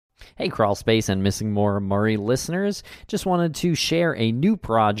Hey, Crawl Space and Missing More Murray listeners. Just wanted to share a new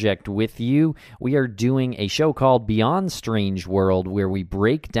project with you. We are doing a show called Beyond Strange World, where we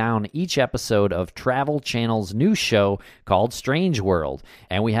break down each episode of Travel Channel's new show called Strange World.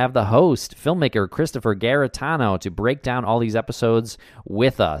 And we have the host, filmmaker Christopher Garetano, to break down all these episodes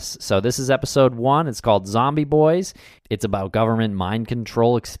with us. So this is episode 1. It's called Zombie Boys. It's about government mind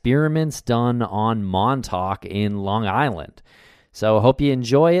control experiments done on Montauk in Long Island. So hope you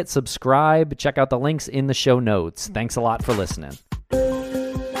enjoy it. Subscribe. Check out the links in the show notes. Thanks a lot for listening.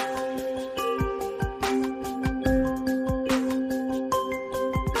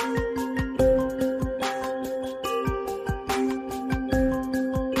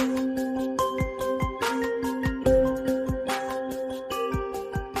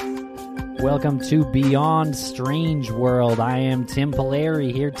 Welcome to Beyond Strange World. I am Tim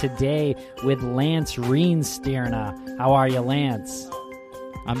Polari here today with Lance Reenstierna. How are you, Lance?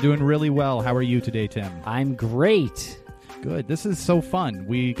 I'm doing really well. How are you today, Tim? I'm great. Good. This is so fun.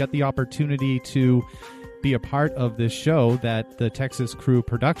 We got the opportunity to be a part of this show that the Texas Crew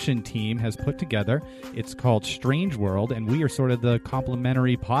production team has put together. It's called Strange World, and we are sort of the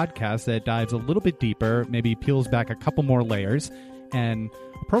complimentary podcast that dives a little bit deeper, maybe peels back a couple more layers, and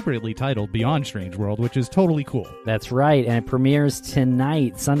appropriately titled Beyond Strange World, which is totally cool. That's right, and it premieres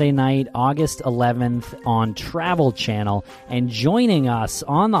tonight, Sunday night, August 11th on Travel Channel. And joining us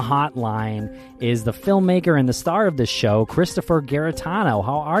on the hotline is the filmmaker and the star of the show, Christopher Garetano.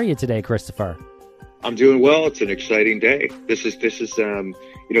 How are you today, Christopher? I'm doing well. It's an exciting day. This is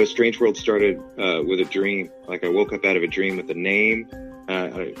Strange World started with a dream. Like I woke up out of a dream with a name.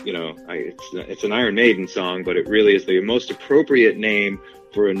 It's an Iron Maiden song, but it really is the most appropriate name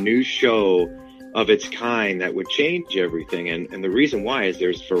for a new show of its kind that would change everything. And the reason why is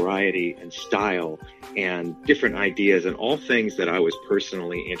there's variety and style and different ideas and all things that I was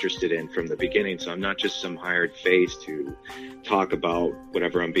personally interested in from the beginning. So I'm not just some hired face to talk about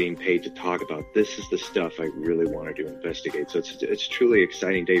whatever I'm being paid to talk about. This is the stuff I really wanted to investigate. So it's truly an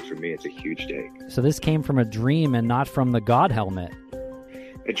exciting day for me. It's a huge day. So this came from a dream and not from the God helmet.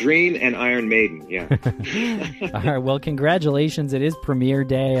 A dream and Iron Maiden, yeah. All right, well, congratulations. It is premiere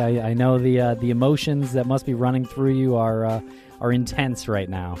day. I know the emotions that must be running through you are intense right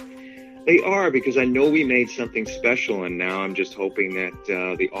now. They are, because I know we made something special, and now I'm just hoping that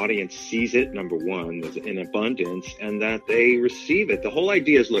the audience sees it, number one, in abundance, and that they receive it. The whole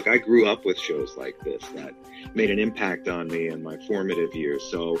idea is, look, I grew up with shows like this that made an impact on me in my formative years.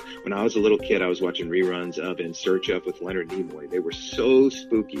 So when I was a little kid, I was watching reruns of In Search of with Leonard Nimoy. They were so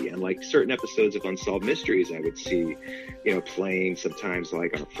spooky, and like certain episodes of Unsolved Mysteries I would see, playing sometimes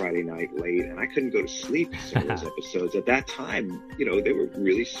like on a Friday night late, and I couldn't go to sleep some of those episodes. At that time, they were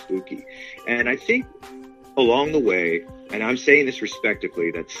really spooky. And I think along the way, and I'm saying this respectively,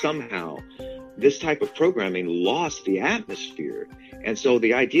 that somehow this type of programming lost the atmosphere. And so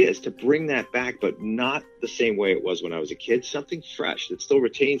the idea is to bring that back, but not the same way it was when I was a kid, something fresh that still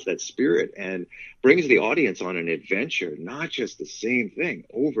retains that spirit and brings the audience on an adventure, not just the same thing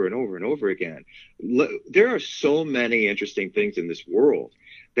over and over and over again. There are so many interesting things in this world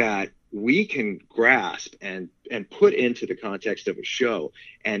that we can grasp and put into the context of a show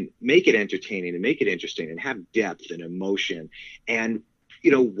and make it entertaining and make it interesting and have depth and emotion. And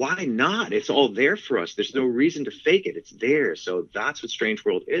why not? It's all there for us. There's no reason to fake it. It's there. So that's what Strange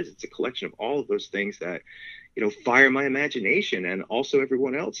World is. It's a collection of all of those things that, fire my imagination and also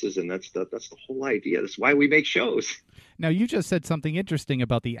everyone else's. And that's the whole idea. That's why we make shows. Now, you just said something interesting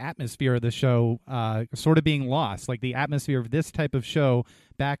about the atmosphere of the show sort of being lost, like the atmosphere of this type of show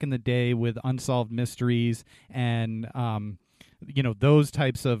back in the day with Unsolved Mysteries and those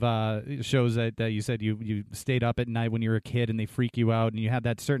types of shows that you said you stayed up at night when you were a kid and they freak you out and you had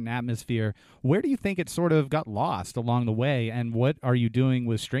that certain atmosphere. Where do you think it sort of got lost along the way, and what are you doing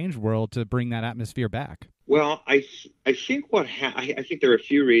with Strange World to bring that atmosphere back? Well, I think I think there are a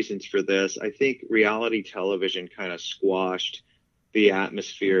few reasons for this. I think reality television kind of squashed the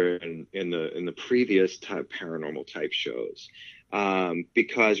atmosphere in the previous type paranormal type shows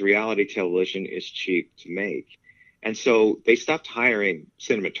because reality television is cheap to make. And so they stopped hiring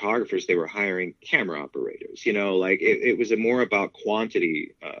cinematographers. They were hiring camera operators. It was more about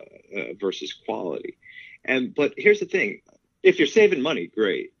quantity versus quality. But here's the thing. If you're saving money,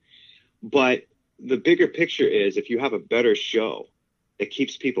 great. But the bigger picture is if you have a better show that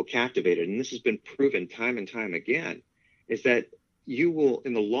keeps people captivated, and this has been proven time and time again, is that you will,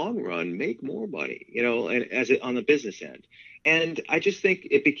 in the long run, make more money, and on the business end. And I just think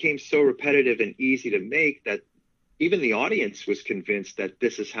it became so repetitive and easy to make that even the audience was convinced that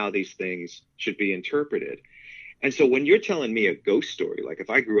this is how these things should be interpreted. And so when you're telling me a ghost story, like if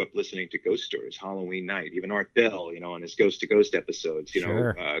I grew up listening to ghost stories, Halloween Night, even Art Bell, on his Ghost to Ghost episodes,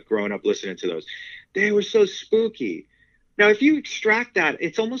 Sure. growing up listening to those, they were so spooky. Now, if you extract that,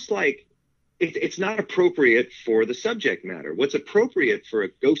 it's almost like it's not appropriate for the subject matter. What's appropriate for a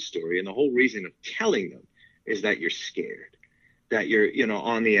ghost story, and the whole reason of telling them, is that you're scared, that you're,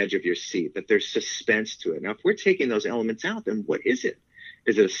 on the edge of your seat, that there's suspense to it. Now, if we're taking those elements out, then what is it?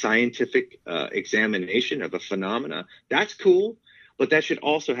 Is it a scientific examination of a phenomena? That's cool, but that should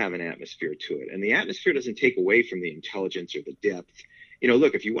also have an atmosphere to it. And the atmosphere doesn't take away from the intelligence or the depth.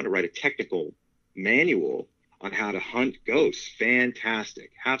 Look, if you want to write a technical manual on how to hunt ghosts,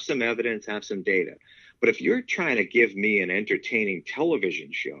 fantastic. Have some evidence, have some data. But if you're trying to give me an entertaining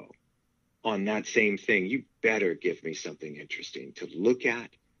television show on that same thing, you better give me something interesting to look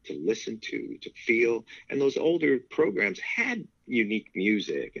at, to listen to feel. And those older programs had unique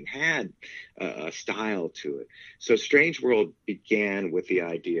music and had a style to it. So Strange World began with the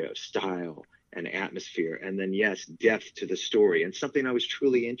idea of style and atmosphere, and then, yes, depth to the story, and something I was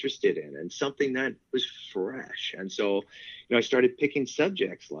truly interested in, and something that was fresh. And so, I started picking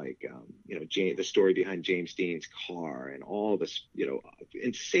subjects like, the story behind James Dean's car, and all this,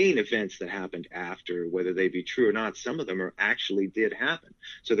 insane events that happened after, whether they be true or not. Some of them actually did happen.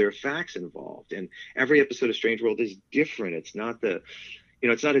 So there are facts involved, and every episode of Strange World is different. It's not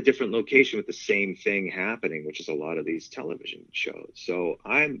it's not a different location with the same thing happening, which is a lot of these television shows. So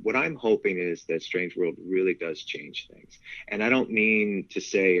what I'm hoping is that Strange World really does change things. And I don't mean to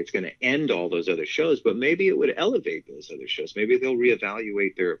say it's going to end all those other shows, but maybe it would elevate those other shows. Maybe they'll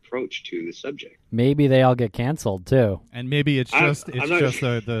reevaluate their approach to the subject. Maybe they all get canceled too. And maybe it's just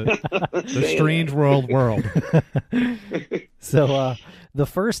the Strange World. So the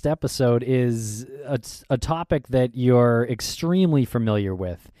first episode is a topic that you're extremely familiar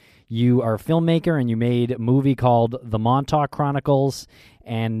with. You are a filmmaker, and you made a movie called The Montauk Chronicles,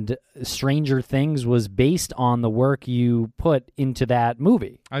 and Stranger Things was based on the work you put into that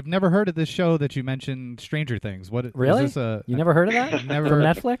movie. I've never heard of this show that you mentioned, Stranger Things. What really? Is this you never heard of that? Never from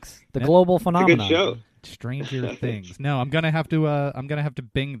Netflix? The global phenomenon. It's a good show. Stranger Things. No, I'm gonna have to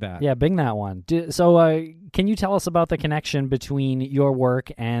Bing that. Yeah, Bing that one. So, can you tell us about the connection between your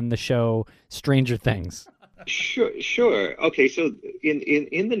work and the show Stranger Things? Sure. Okay, so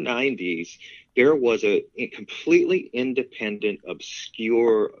in the 90s, there was a completely independent,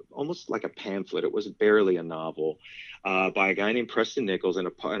 obscure, almost like a pamphlet. It was barely a novel, by a guy named Preston Nichols and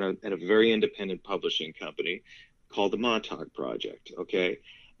a very independent publishing company called the Montauk Project. Okay.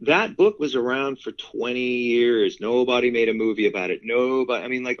 That book was around for 20 years. Nobody made a movie about it.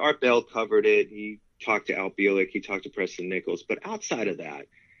 Nobody. Art Bell covered it. He talked to Al Bielek. He talked to Preston Nichols. But outside of that,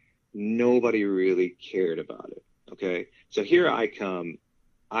 nobody really cared about it. Okay. So here I come.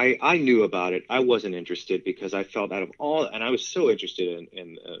 I knew about it. I wasn't interested because I felt out of all, and I was so interested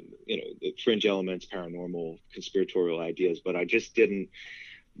in the fringe elements, paranormal, conspiratorial ideas, but I just didn't.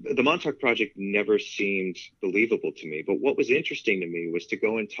 The Montauk Project never seemed believable to me. But what was interesting to me was to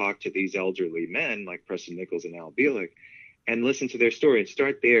go and talk to these elderly men like Preston Nichols and Al Bielek and listen to their story and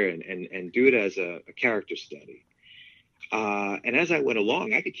start there and do it as a character study. And as I went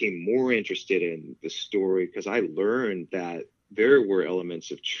along, I became more interested in the story because I learned that there were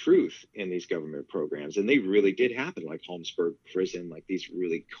elements of truth in these government programs, and they really did happen, like Holmesburg Prison, like these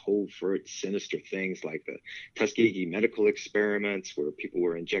really covert, sinister things like the Tuskegee medical experiments where people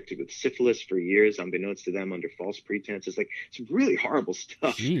were injected with syphilis for years, unbeknownst to them, under false pretenses, like some really horrible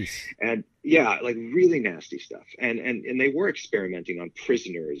stuff. Jeez. And yeah, like really nasty stuff. And they were experimenting on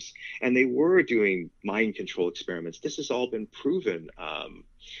prisoners, and they were doing mind control experiments. This has all been proven.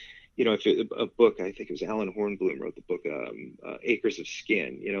 A book, I think it was Alan Hornbloom wrote the book, Acres of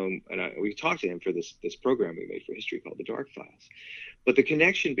Skin, and we talked to him for this program we made for history called The Dark Files. But the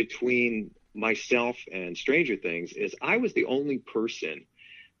connection between myself and Stranger Things is I was the only person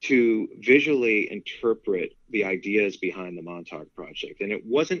to visually interpret the ideas behind the Montauk Project. And it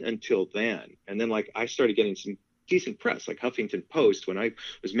wasn't until then. And then I started getting some decent press, like Huffington Post, when I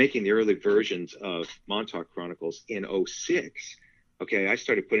was making the early versions of Montauk Chronicles in 2006. Okay, I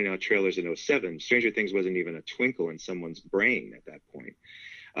started putting out trailers in 2007. Stranger Things wasn't even a twinkle in someone's brain at that point.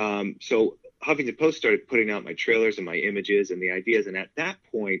 So Huffington Post started putting out my trailers and my images and the ideas. And at that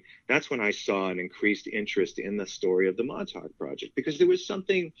point, that's when I saw an increased interest in the story of the Montauk Project, because there was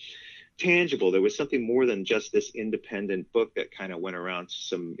something tangible. There was something more than just this independent book that kind of went around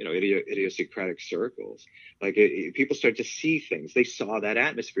some, idiosyncratic circles. People started to see things. They saw that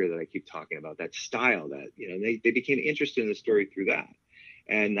atmosphere that I keep talking about, that style that, they became interested in the story through that.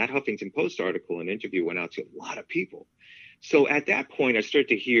 And that Huffington Post article and interview went out to a lot of people. So at that point, I started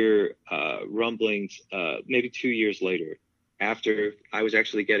to hear rumblings maybe 2 years later, after I was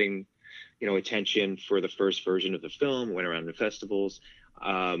actually getting, attention for the first version of the film, went around to festivals.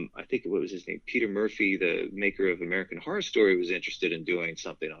 I think, what was his name? Peter Murphy, the maker of American Horror Story, was interested in doing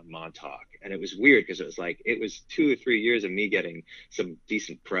something on Montauk. And it was weird because it was 2 or 3 years of me getting some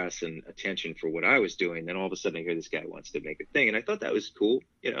decent press and attention for what I was doing. Then all of a sudden I hear this guy wants to make a thing. And I thought that was cool.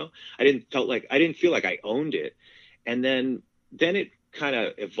 I didn't feel like I owned it. And then it kind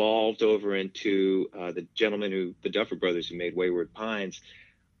of evolved over into the Duffer Brothers who made Wayward Pines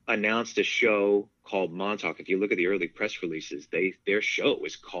announced a show called Montauk. If you look at the early press releases, their show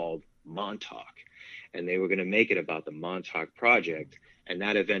was called Montauk, and they were going to make it about the Montauk Project, and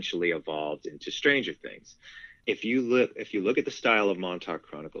that eventually evolved into Stranger Things. If you look at the style of Montauk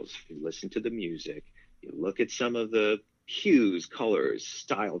Chronicles, if you listen to the music, you look at some of the hues, colors,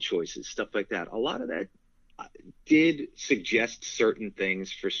 style choices, stuff like that, a lot of that did suggest certain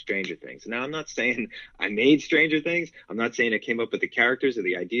things for Stranger Things. Now, I'm not saying I made Stranger Things. I'm not saying I came up with the characters or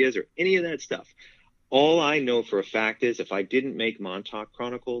the ideas or any of that stuff. All I know for a fact is if I didn't make Montauk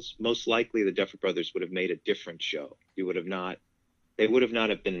Chronicles, most likely the Duffer Brothers would have made a different show. They would not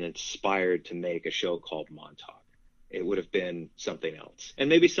have been inspired to make a show called Montauk. It would have been something else. And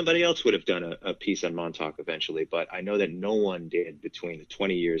maybe somebody else would have done a piece on Montauk eventually, but I know that no one did between the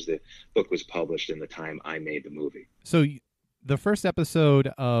 20 years the book was published and the time I made the movie. So the first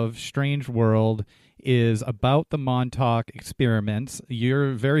episode of Strange World is about the Montauk experiments.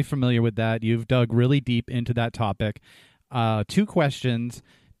 You're very familiar with that. You've dug really deep into that topic. 2 questions.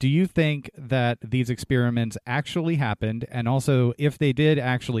 Do you think that these experiments actually happened? And also, if they did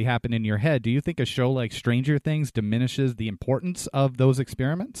actually happen in your head, do you think a show like Stranger Things diminishes the importance of those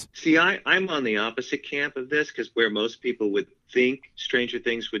experiments? See, I'm on the opposite camp of this, because where most people would think Stranger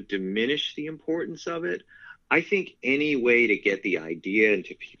Things would diminish the importance of it, I think any way to get the idea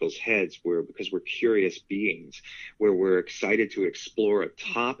into people's heads because we're curious beings, where we're excited to explore a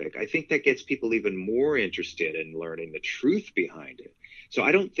topic, I think that gets people even more interested in learning the truth behind it. So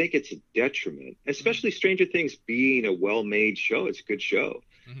I don't think it's a detriment, especially Stranger Things being a well-made show. It's a good show.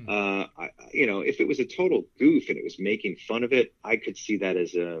 Mm-hmm. If it was a total goof and it was making fun of it, I could see that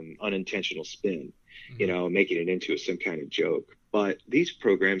as an unintentional spin, mm-hmm. Making it into some kind of joke. But these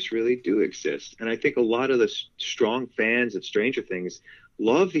programs really do exist. And I think a lot of the strong fans of Stranger Things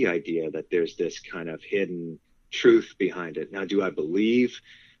love the idea that there's this kind of hidden truth behind it. Now, do I believe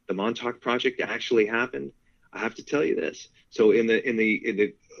the Montauk Project actually happened? I have to tell you this. So in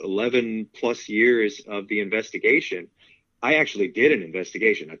the 11 plus years of the investigation, I actually did an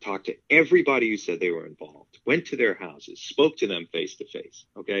investigation. I talked to everybody who said they were involved, went to their houses, spoke to them face to face.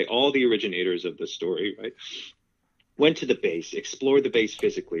 Okay. All the originators of the story, right? Went to the base, explored the base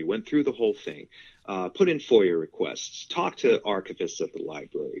physically, went through the whole thing, put in FOIA requests, talked to archivists at the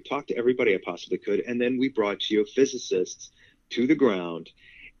library, talked to everybody I possibly could. And then we brought geophysicists to the ground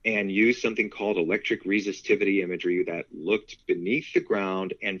and used something called electric resistivity imagery that looked beneath the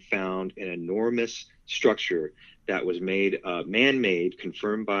ground and found an enormous structure that was made, man-made,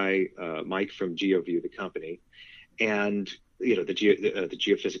 confirmed by Mike from GeoView, the company, and the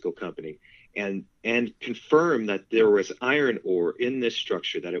geophysical company, and confirmed that there was iron ore in this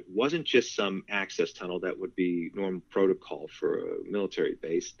structure, that it wasn't just some access tunnel that would be normal protocol for a military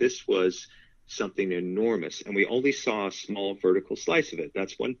base. This was something enormous, and we only saw a small vertical slice of it.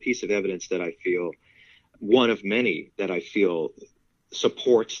 That's one piece of evidence that I feel, one of many that I feel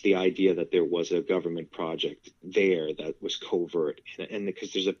supports the idea that there was a government project there that was covert, and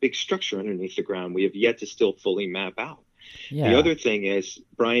because there's a big structure underneath the ground we have yet to still fully map out. Yeah. The other thing is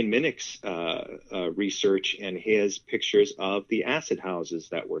Brian Minnick's research and his pictures of the acid houses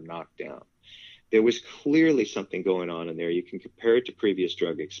that were knocked down. There was clearly something going on in there. You can compare it to previous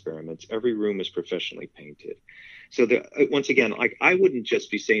drug experiments. Every room is professionally painted. So once again, like, I wouldn't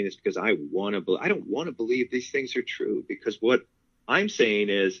just be saying this because I don't want to believe these things are true, because what I'm saying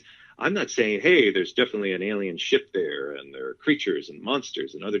is, I'm not saying, hey, there's definitely an alien ship there and there are creatures and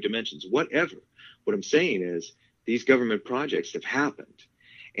monsters and other dimensions, whatever. What I'm saying is these government projects have happened,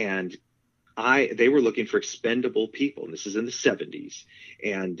 and they were looking for expendable people, and this is in the 70s.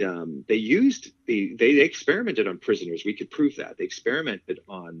 And they experimented on prisoners. We could prove that. They experimented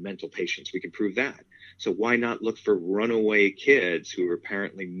on mental patients. We could prove that. So why not look for runaway kids who are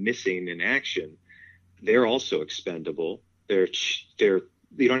apparently missing in action? They're also expendable. You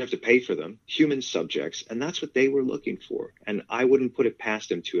don't have to pay for them, human subjects. And that's what they were looking for. And I wouldn't put it past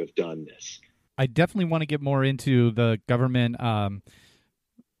them to have done this. I definitely want to get more into the government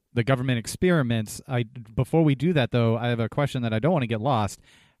experiments. Before we do that, though, I have a question that I don't want to get lost.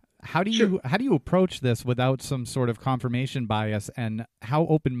 How do Sure. you approach this without some sort of confirmation bias? And how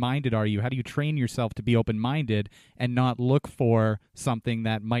open-minded are you? How do you train yourself to be open-minded and not look for something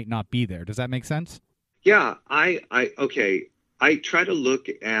that might not be there? Does that make sense? Yeah, okay. I try to look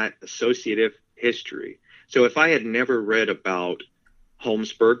at associative history. So if I had never read about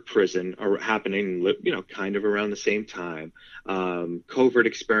Holmesburg Prison or happening, kind of around the same time, covert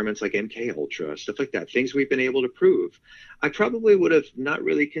experiments like MK Ultra, stuff like that, things we've been able to prove, I probably would have not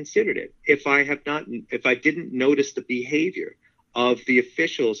really considered it if I didn't notice the behavior of the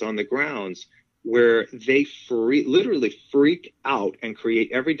officials on the grounds where they literally freak out and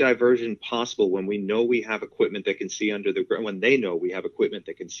create every diversion possible when we know we have equipment that can see under the ground, when they know we have equipment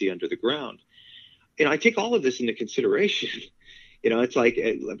that can see under the ground. I take all of this into consideration. It's like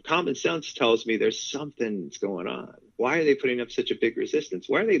common sense tells me there's something that's going on. Why are they putting up such a big resistance?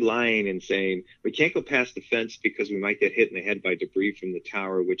 Why are they lying and saying we can't go past the fence because we might get hit in the head by debris from the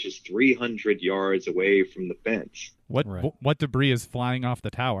tower, which is 300 yards away from the fence? What debris is flying off the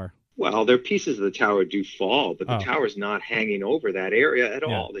tower? Well, there are pieces of the tower do fall, but the Oh. tower's not hanging over that area at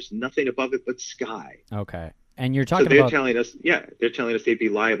Yeah. all. There's nothing above it but sky. Okay. And you're So talking they're about telling us, they're telling us they'd be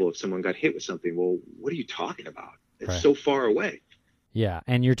liable if someone got hit with something. Well, what are you talking about? It's Right. so far away. yeah,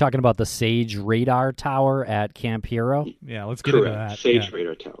 and you're talking about the Sage radar tower at Camp Hero. Yeah, let's get into Correct. that. Sage Yeah.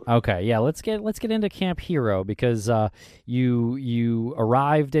 radar tower. Okay, yeah, let's get into Camp Hero because you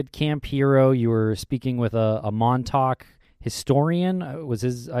arrived at Camp Hero. You were speaking with a Montauk historian.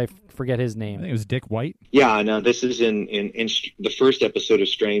 I forget his I name. think it was Dick White. Yeah, no, this is in the first episode of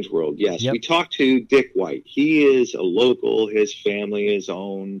Strange World. Yes, Yep. we talked to Dick White. He is a local. His family has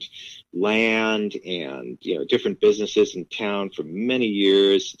owned land and different businesses in town for many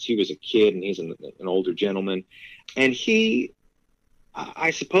years since he was a kid, and he's an older gentleman. And he, I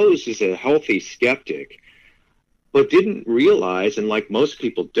suppose, is a healthy skeptic, but didn't realize, and like most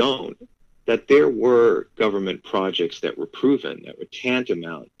people don't, that there were government projects that were proven, that were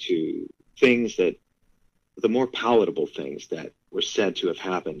tantamount to things that, the more palatable things that were said to have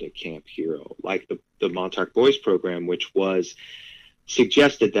happened at Camp Hero, like the Montauk Boys program, which was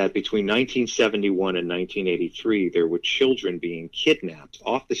suggested that between 1971 and 1983, there were children being kidnapped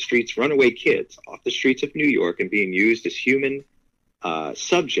off the streets, runaway kids off the streets of New York, and being used as human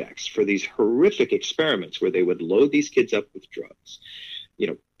subjects for these horrific experiments where they would load these kids up with drugs,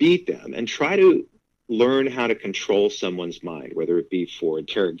 beat them, and try to learn how to control someone's mind, whether it be for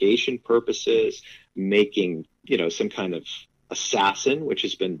interrogation purposes, making, some kind of assassin, which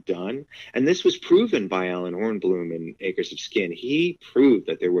has been done. And this was proven by Alan Hornblum in Acres of Skin. He proved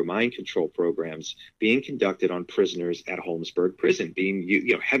that there were mind control programs being conducted on prisoners at Holmesburg Prison, being,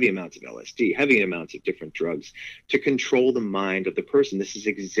 heavy amounts of LSD, heavy amounts of different drugs to control the mind of the person. This is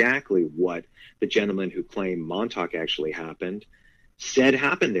exactly what the gentleman who claimed Montauk actually said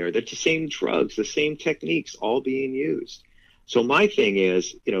happened there. They're the same drugs, the same techniques, all being used. So my thing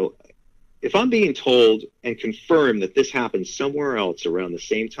is, if I'm being told and confirmed that this happened somewhere else around the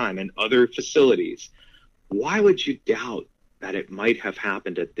same time in other facilities, why would you doubt that it might have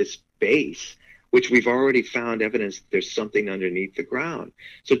happened at this base, which we've already found evidence that there's something underneath the ground?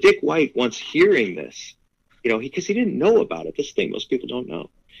 So Dick White, once hearing this, because he didn't know about it, this thing most people don't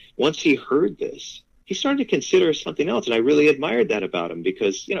know. Once he heard this, he started to consider something else. And I really admired that about him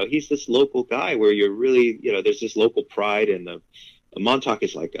because, he's this local guy where you're really, there's this local pride. And the Montauk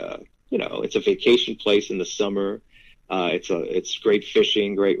is like it's a vacation place in the summer. It's great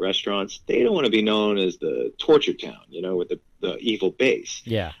fishing, great restaurants. They don't want to be known as the torture town, with the evil base.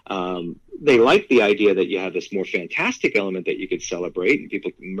 Yeah. They like the idea that you have this more fantastic element that you could celebrate,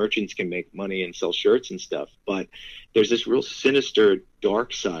 and merchants can make money and sell shirts and stuff. But there's this real sinister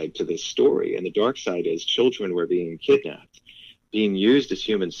dark side to this story. And the dark side is children were being kidnapped, being used as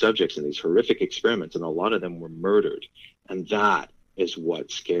human subjects in these horrific experiments. And a lot of them were murdered. And that is what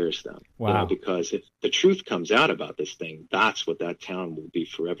scares them. Wow. Because if the truth comes out about this thing, that's what that town will be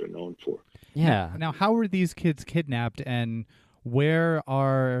forever known for. Yeah. Now, how were these kids kidnapped, and where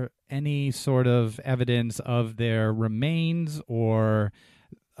are any sort of evidence of their remains or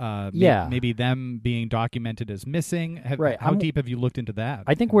maybe them being documented as missing? Right. How deep have you looked into that?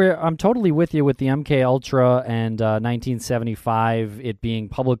 I think I'm totally with you with the MK Ultra and 1975, it being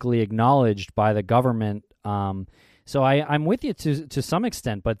publicly acknowledged by the government. So I'm with you to some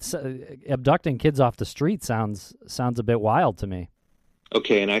extent, but abducting kids off the street sounds a bit wild to me.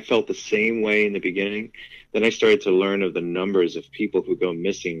 Okay, and I felt the same way in the beginning. Then I started to learn of the numbers of people who go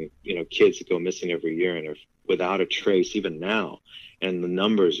missing, kids that go missing every year and are without a trace even now. And the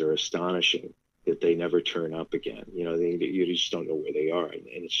numbers are astonishing. that they never turn up again. You just don't know where they are. And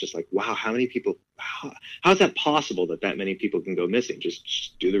it's just like, wow, how many people, how's that possible that many people can go missing?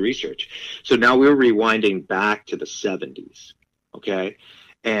 Just do the research. So now we're rewinding back to the 70s. Okay.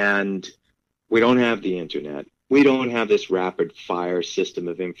 And we don't have the internet. We don't have this rapid fire system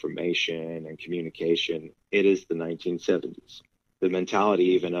of information and communication. It is the 1970s. The mentality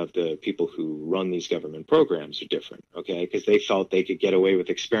even of the people who run these government programs are different, okay? Because they felt they could get away with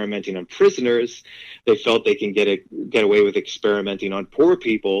experimenting on prisoners. They felt they can get away with experimenting on poor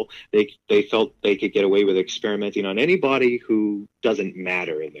people. They felt they could get away with experimenting on anybody who doesn't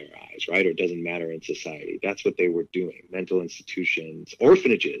matter in their eyes, right? Or doesn't matter in society. That's what they were doing. Mental institutions,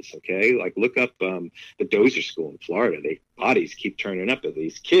 orphanages, okay? Like look up the Dozer School in Florida. Bodies keep turning up of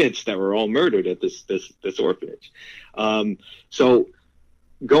these kids that were all murdered at this orphanage. So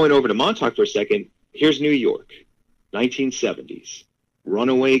going over to Montauk for a second, here's New York, 1970s,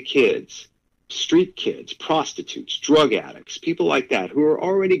 runaway kids, street kids, prostitutes, drug addicts, people like that who are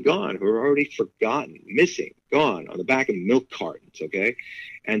already gone, who are already forgotten, missing, gone on the back of milk cartons, okay?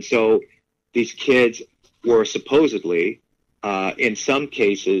 And so these kids were supposedly, in some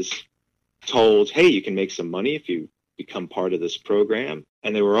cases, told, hey, you can make some money if you become part of this program.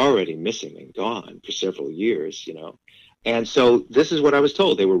 And they were already missing and gone for several years, And so this is what I was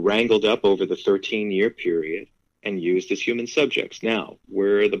told. They were wrangled up over the 13-year period and used as human subjects. Now,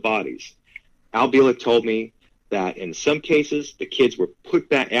 where are the bodies? Al Bielek told me that in some cases, the kids were put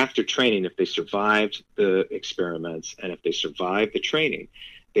back after training if they survived the experiments and if they survived the training.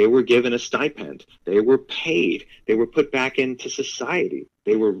 They were given a stipend. They were paid. They were put back into society.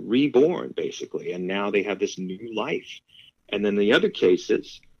 They were reborn, basically, and now they have this new life. And then the other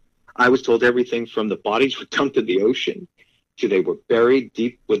cases, I was told everything from the bodies were dumped in the ocean to they were buried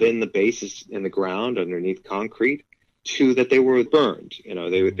deep within the bases in the ground underneath concrete to that they were burned.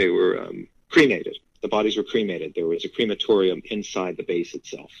 They were cremated. The bodies were cremated. There was a crematorium inside the base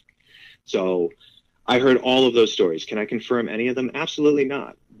itself. So I heard all of those stories. Can I confirm any of them? Absolutely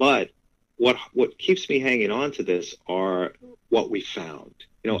not. But what keeps me hanging on to this are what we found.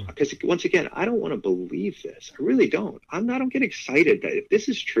 Because once again, I don't want to believe this. I really don't. I don't get excited that if this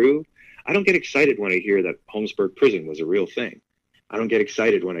is true, I don't get excited when I hear that Holmesburg Prison was a real thing. I don't get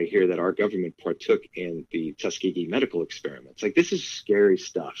excited when I hear that our government partook in the Tuskegee medical experiments. Like, this is scary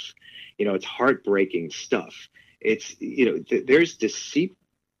stuff. It's heartbreaking stuff. It's, there's deceit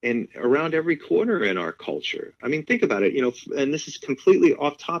around every corner in our culture. I mean, think about it, and this is completely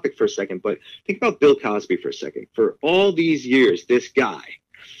off topic for a second, but think about Bill Cosby for a second. For all these years, this guy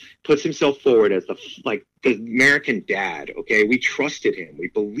puts himself forward as the American dad, okay? We trusted him. We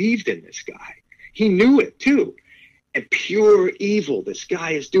believed in this guy. He knew it, too. And pure evil. This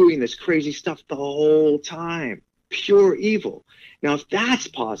guy is doing this crazy stuff the whole time. Pure evil. Now, if that's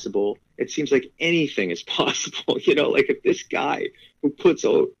possible, it seems like anything is possible. Like if this guy who puts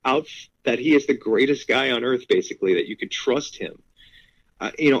out that he is the greatest guy on earth, basically, that you could trust him.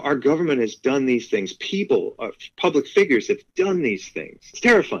 Our government has done these things. People, public figures have done these things. It's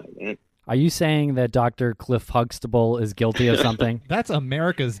terrifying, man. Are you saying that Dr. Cliff Huxtable is guilty of something? That's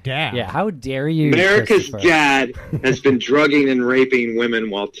America's dad. Yeah, how dare you, America's dad has been drugging and raping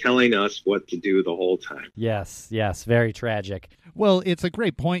women while telling us what to do the whole time. Yes, very tragic. Well, it's a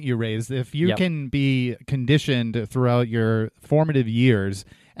great point you raised. If you can be conditioned throughout your formative years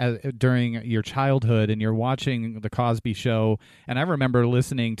during your childhood and you're watching The Cosby Show, and I remember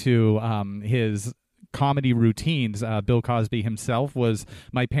listening to his comedy routines. Bill Cosby himself was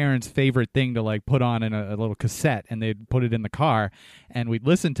my parents' favorite thing to put on in a little cassette, and they'd put it in the car, and we'd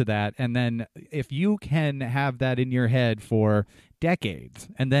listen to that. And then if you can have that in your head for decades,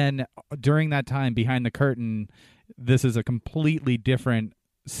 and then during that time behind the curtain, this is a completely different,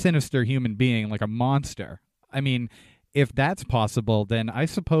 sinister human being, like a monster. I mean, if that's possible, then I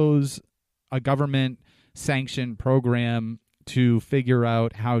suppose a government-sanctioned program to figure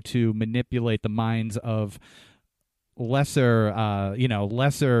out how to manipulate the minds of lesser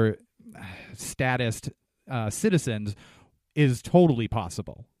status citizens is totally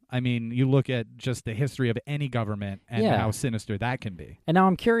possible. I mean, you look at just the history of any government and how sinister that can be. And now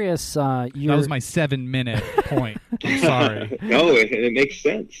I'm curious. That was my 7-minute point. I'm sorry. No, it makes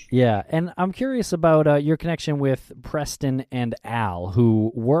sense. Yeah, and I'm curious about your connection with Preston and Al,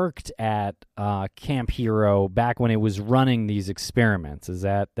 who worked at Camp Hero back when it was running these experiments. Is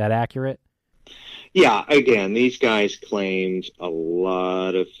that accurate? Yeah, again, these guys claimed a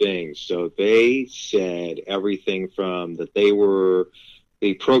lot of things. So they said everything from that they were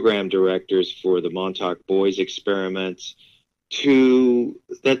the program directors for the Montauk Boys experiments, to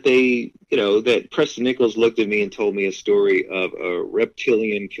that that Preston Nichols looked at me and told me a story of a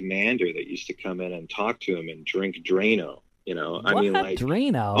reptilian commander that used to come in and talk to him and drink Drano. I mean, like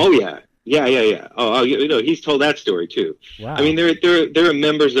Drano. Oh yeah. Yeah. Oh, he's told that story too. Wow. I mean, there are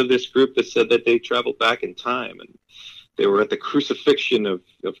members of this group that said that they traveled back in time and they were at the crucifixion of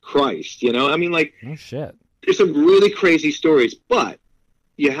Christ. I mean, like, oh shit. There's some really crazy stories, but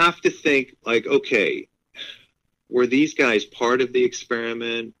you have to think like, okay, were these guys part of the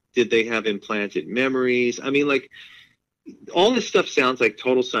experiment? Did they have implanted memories? I mean, like, all this stuff sounds like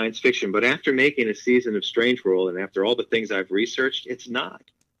total science fiction, but after making a season of Strange World and after all the things I've researched, it's not.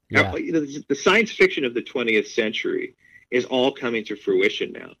 Yeah. The science fiction of the 20th century is all coming to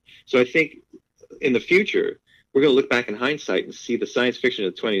fruition now. So I think in the future, we're going to look back in hindsight and see the science fiction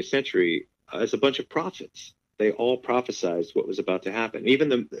of the 20th century as a bunch of prophets. They all prophesized what was about to happen. Even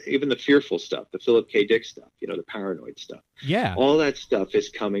the fearful stuff, the Philip K. Dick stuff, the paranoid stuff. Yeah. All that stuff is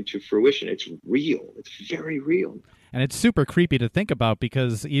coming to fruition. It's real. It's very real. And it's super creepy to think about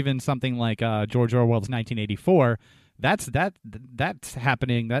because even something like George Orwell's 1984, that's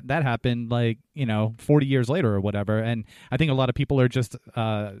happening. That happened 40 years later or whatever. And I think a lot of people are just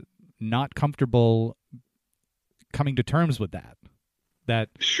not comfortable coming to terms with that.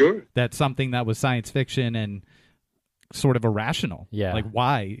 Sure. That's something that was science fiction and sort of irrational. Yeah. Like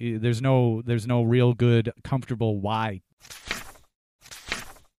why? There's no real good, comfortable why.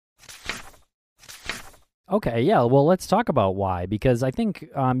 Okay, yeah. Well, let's talk about why, because I think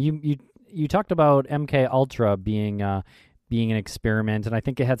you talked about MK Ultra being an experiment, and I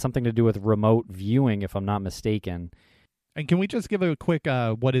think it had something to do with remote viewing, if I'm not mistaken. And can we just give a quick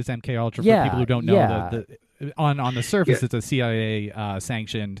what is MK Ultra Yeah, for people who don't know? yeah. On the surface, Yeah. it's a CIA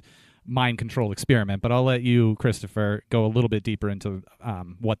sanctioned mind control experiment, but I'll let you, Christopher, go a little bit deeper into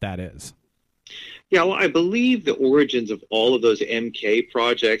what that is. Yeah, well, I believe the origins of all of those MK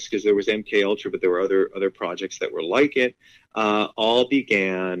projects, because there was MK Ultra, but there were other projects that were like it, all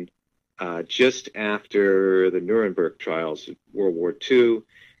began just after the Nuremberg trials of World War II.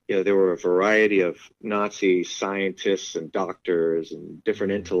 There were a variety of Nazi scientists and doctors and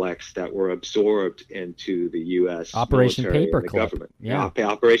different intellects that were absorbed into the U.S. Operation military and the Paperclip. government. Yeah.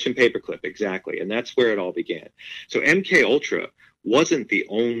 Operation Paperclip, exactly. And that's where it all began. So MK Ultra wasn't the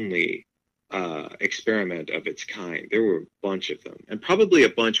only experiment of its kind. There were a bunch of them, and probably a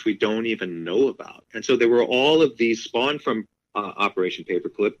bunch we don't even know about. And so there were all of these spawned from Operation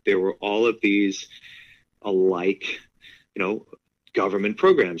Paperclip. There were all of these alike, government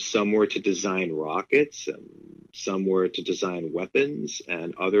programs. Some were to design rockets, and some were to design weapons,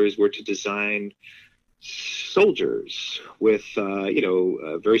 and others were to design soldiers with,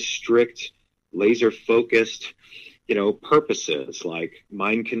 very strict, laser-focused, purposes, like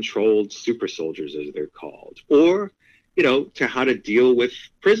mind-controlled super soldiers, as they're called, or, to how to deal with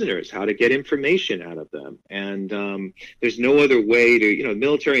prisoners, how to get information out of them. And there's no other way to,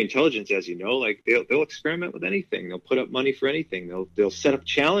 military intelligence, as you know, like they'll experiment with anything. They'll put up money for anything. They'll set up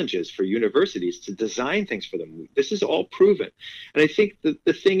challenges for universities to design things for them. This is all proven. And I think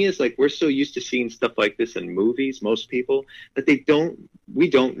the thing is, like, we're so used to seeing stuff like this in movies, most people, that we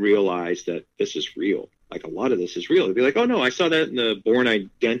don't realize that this is real. Like, a lot of this is real. They'd be like, oh, no, I saw that in the Bourne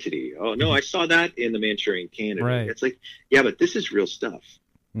Identity. Oh, no, I saw that in the Manchurian Candidate. Right. It's like, yeah, but this is real stuff.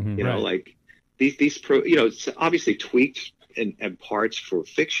 Mm-hmm. Right. Like these it's obviously tweaked and parts for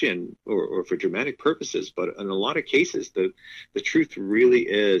fiction or for dramatic purposes, but in a lot of cases, the truth really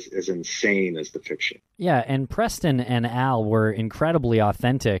is as insane as the fiction. Yeah, and Preston and Al were incredibly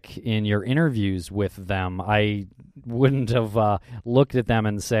authentic in your interviews with them. I wouldn't have looked at them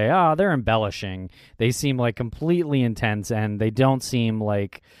and say, they're embellishing. They seem like completely intense, and they don't seem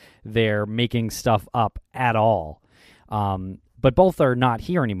like they're making stuff up at all. But both are not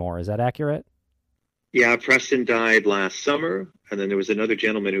here anymore. Is that accurate? Yeah, Preston died last summer, and then there was another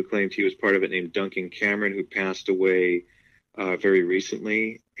gentleman who claimed he was part of it named Duncan Cameron, who passed away very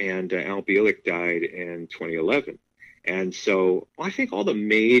recently, and Al Bielek died in 2011. And so I think all the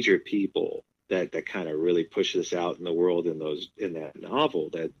major people that kind of really push this out in the world in that novel,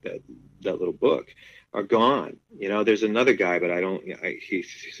 that little book, are gone. There's another guy, but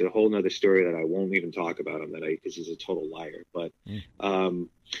he's a whole nother story that I won't even talk about him because he's a total liar. But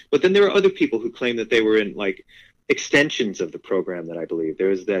then there are other people who claim that they were in like extensions of the program that I believe.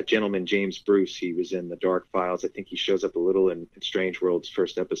 There's that gentleman, James Bruce. He was in the Dark Files. I think he shows up a little in Strange World's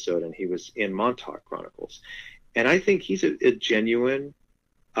first episode, and he was in Montauk Chronicles. And I think he's a genuine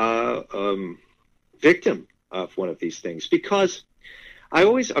victim of one of these things, because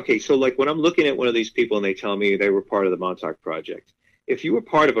so like when I'm looking at one of these people and they tell me they were part of the Montauk Project, if you were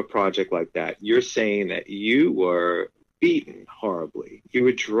part of a project like that, you're saying that you were beaten horribly. You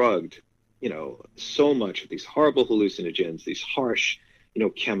were drugged, so much of these horrible hallucinogens, these harsh,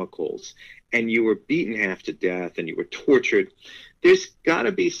 chemicals, and you were beaten half to death and you were tortured. There's got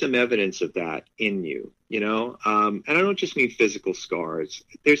to be some evidence of that in you, and I don't just mean physical scars.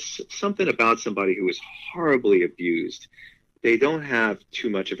 There's something about somebody who is horribly abused. They don't have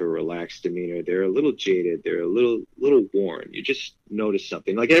too much of a relaxed demeanor. They're a little jaded. They're a little worn. You just notice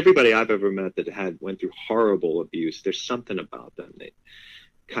something. Like everybody I've ever met that went through horrible abuse, there's something about them that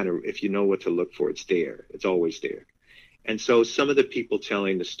kind of, if you know what to look for, it's there. It's always there. And so some of the people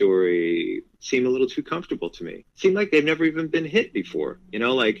telling the story seem a little too comfortable to me. Seem like they've never even been hit before,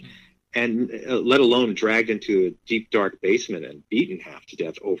 and let alone dragged into a deep, dark basement and beaten half to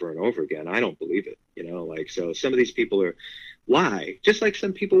death over and over again. I don't believe it, so some of these people are lie, just like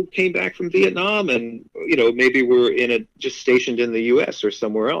some people came back from Vietnam and, maybe were just stationed in the US or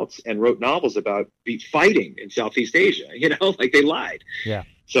somewhere else and wrote novels about fighting in SoutheastSia, like they lied. Yeah.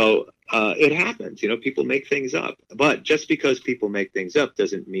 So it happens, people make things up. But just because people make things up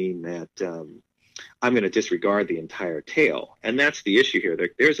doesn't mean that I'm going to disregard the entire tale. And that's the issue here.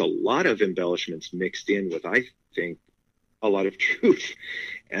 There's a lot of embellishments mixed in with, I think, a lot of truth.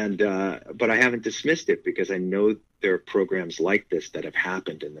 And but I haven't dismissed it because I know there are programs like this that have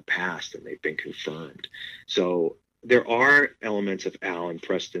happened in the past and they've been confirmed. So there are elements of Alan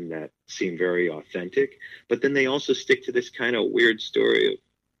Preston that seem very authentic, but then they also stick to this kind of weird story of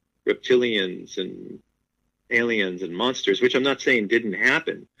reptilians and aliens and monsters, which I'm not saying didn't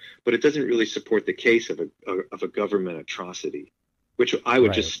happen, but it doesn't really support the case of a government atrocity, which I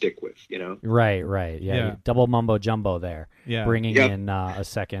would just stick with, Right. Yeah. Double mumbo jumbo there. Yeah. Bringing in a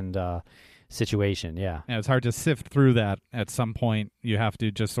second situation. Yeah. It's hard to sift through that. At some point, you have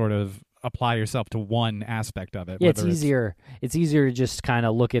to just sort of apply yourself to one aspect of it. Yeah, it's easier. It's easier to just kind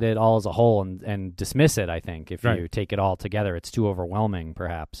of look at it all as a whole and dismiss it. I think if you take it all together, it's too overwhelming,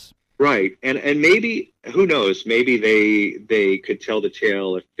 perhaps. Right, and maybe, who knows? Maybe they could tell the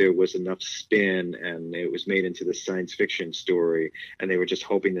tale if there was enough spin and it was made into the science fiction story, and they were just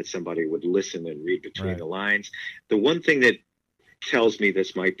hoping that somebody would listen and read between the lines. The one thing that tells me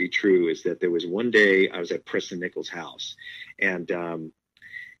this might be true is that there was one day I was at Preston Nichols' house, and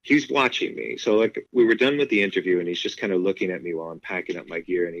he was watching me. So like we were done with the interview and he's just kind of looking at me while I'm packing up my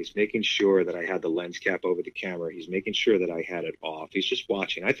gear, and he's making sure that I had the lens cap over the camera. He's making sure that I had it off. He's just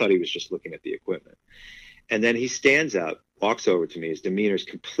watching. I thought he was just looking at the equipment. And then he stands up, walks over to me. His demeanor is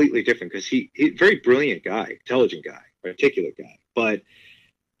completely different because he's a very brilliant guy, intelligent guy, articulate guy, but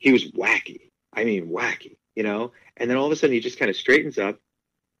he was wacky. I mean, wacky, And then all of a sudden he just kind of straightens up.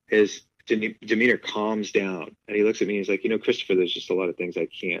 His demeanor calms down, and he looks at me and he's like, Christopher, there's just a lot of things I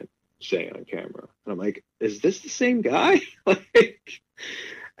can't say on camera. And I'm like, is this the same guy?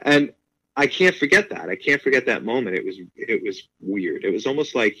 And I can't forget that. I can't forget that moment. It was weird. It was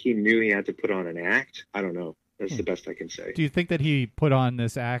almost like he knew he had to put on an act. I don't know. That's the best I can say. Do you think that he put on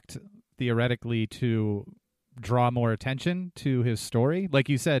this act theoretically to draw more attention to his story? Like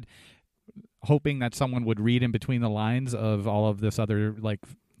you said, hoping that someone would read in between the lines of all of this other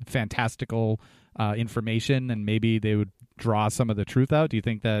fantastical information, and maybe they would draw some of the truth out. Do you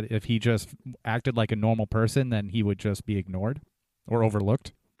think that if he just acted like a normal person, then he would just be ignored or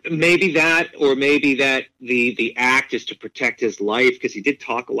overlooked? Maybe that, or maybe that the act is to protect his life, because he did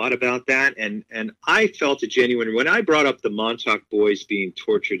talk a lot about that. And I felt a genuine, when I brought up the Montauk boys being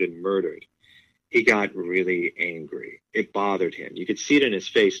tortured and murdered, he got really angry. It bothered him. You could see it in his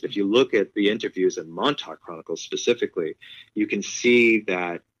face. If you look at the interviews in Montauk Chronicles specifically, you can see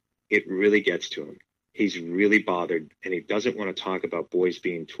that it really gets to him. He's really bothered, and he doesn't want to talk about boys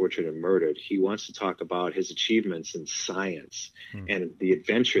being tortured and murdered. He wants to talk about his achievements in science and the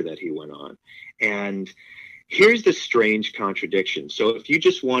adventure that he went on. And here's the strange contradiction. So if you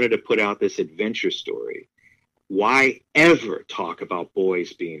just wanted to put out this adventure story, why ever talk about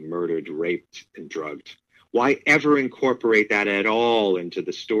boys being murdered, raped, and drugged? Why ever incorporate that at all into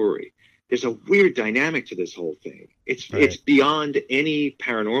the story? There's a weird dynamic to this whole thing. It's beyond any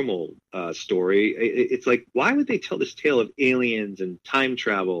paranormal story. It's like, why would they tell this tale of aliens and time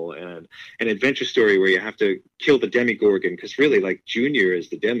travel and an adventure story where you have to kill the Demogorgon? Because really, like, Junior is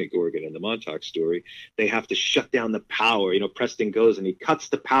the Demogorgon in the Montauk story. They have to shut down the power. Preston goes and he cuts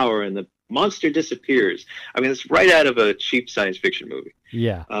the power and the monster disappears. I mean, it's right out of a cheap science fiction movie.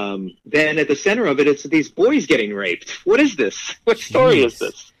 Yeah. Then at the center of it, it's these boys getting raped. What is this? What story is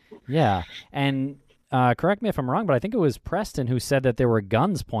this? Yeah, and correct me if I'm wrong, but I think it was Preston who said that there were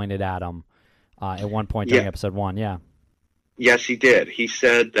guns pointed at him at one point during episode 1, yeah. Yes, he did. He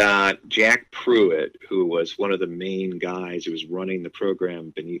said that Jack Pruitt, who was one of the main guys who was running the program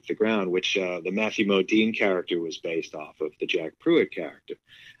Beneath the Ground, which the Matthew Modine character was based off of the Jack Pruitt character,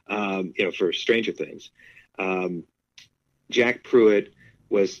 for Stranger Things. Jack Pruitt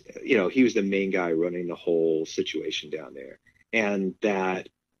was, he was the main guy running the whole situation down there. And that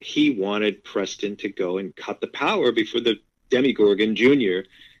he wanted Preston to go and cut the power before the Demogorgon Jr.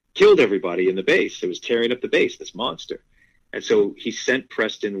 killed everybody in the base. It was tearing up the base, this monster. And so he sent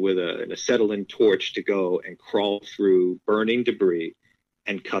Preston with an acetylene torch to go and crawl through burning debris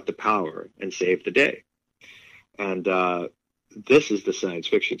and cut the power and save the day. And this is the science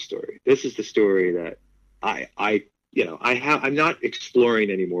fiction story. This is the story that I'm not exploring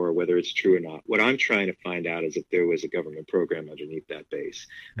anymore whether it's true or not. What I'm trying to find out is if there was a government program underneath that base,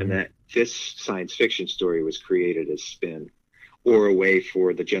 and that this science fiction story was created as spin, or a way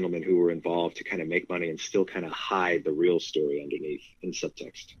for the gentlemen who were involved to kind of make money and still kind of hide the real story underneath in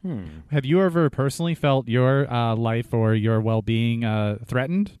subtext. Have you ever personally felt your life or your well-being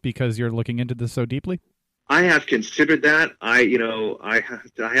threatened because you're looking into this so deeply? I have considered that. I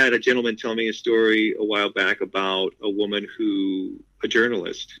had a gentleman tell me a story a while back about a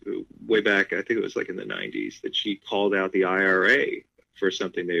journalist, who, way back, I think it was like in the 90s, that she called out the IRA for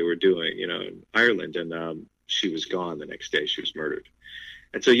something they were doing, in Ireland, and she was gone the next day. She was murdered.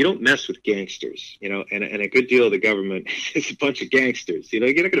 And so you don't mess with gangsters, and a good deal of the government is a bunch of gangsters. You're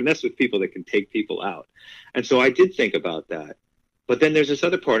not going to mess with people that can take people out. And so I did think about that. But then there's this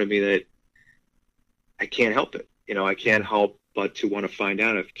other part of me that I can't help it. I can't help but to want to find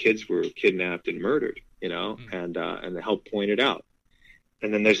out if kids were kidnapped and murdered, and to help point it out.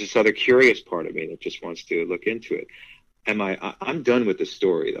 And then there's this other curious part of me that just wants to look into it. I'm done with the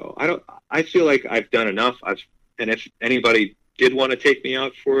story, though. I feel like I've done enough. And if anybody did want to take me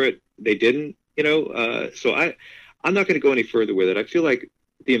out for it, they didn't, so I'm not going to go any further with it. I feel like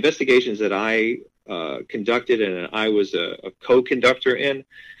the investigations that I conducted and I was a co-conductor in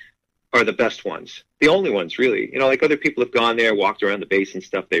are the best ones. The only ones, really. Like other people have gone there, walked around the base and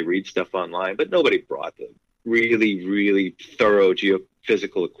stuff. They read stuff online, but nobody brought the really, really thorough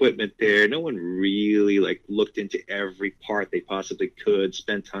geophysical equipment there. No one really looked into every part they possibly could,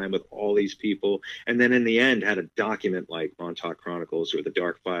 spent time with all these people, and then in the end had a document like Montauk Chronicles or the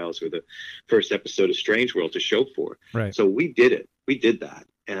Dark Files or the first episode of Strange World to show for. Right. So we did it. We did that,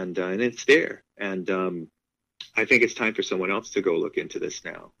 and it's there. And I think it's time for someone else to go look into this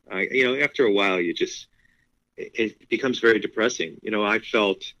now. After a while, it becomes very depressing. I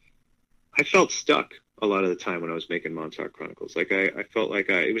felt stuck a lot of the time when I was making Montauk Chronicles. I felt like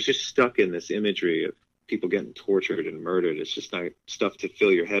it was just stuck in this imagery of people getting tortured and murdered. It's just not stuff to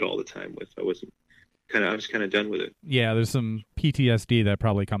fill your head all the time with. I was kind of done with it. Yeah, there's some PTSD that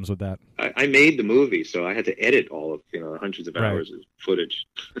probably comes with that. I made the movie, so I had to edit all of hundreds of hours of footage.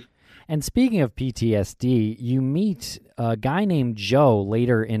 And speaking of PTSD, you meet a guy named Joe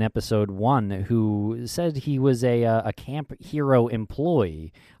later in episode 1 who said he was a Camp Hero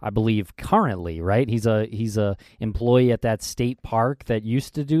employee, I believe currently, right? He's a employee at that state park that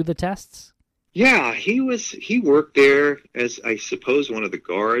used to do the tests? Yeah, he worked there as, I suppose, one of the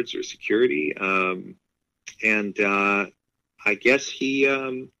guards or security. And I guess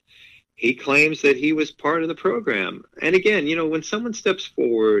he claims that he was part of the program. And again, when someone steps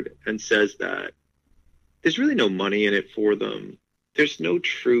forward and says that, there's really no money in it for them. There's no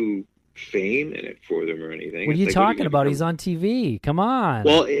true fame in it for them or anything. What are you talking about? He's on TV. Come on.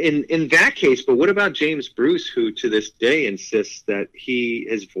 Well, in that case, but what about James Bruce, who to this day insists that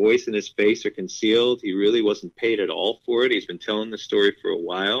his voice and his face are concealed? He really wasn't paid at all for it. He's been telling the story for a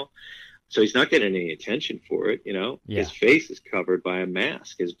while. So he's not getting any attention for it, Yeah. His face is covered by a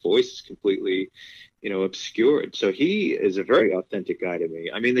mask. His voice is completely, obscured. So he is a very authentic guy to me.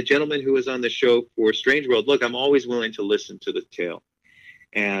 I mean, the gentleman who was on the show for Strange World, look, I'm always willing to listen to the tale.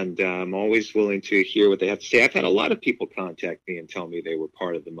 And I'm always willing to hear what they have to say. I've had a lot of people contact me and tell me they were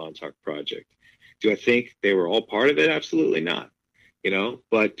part of the Montauk Project. Do I think they were all part of it? Absolutely not.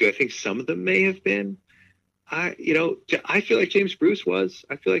 But do I think some of them may have been? I feel like James Bruce was.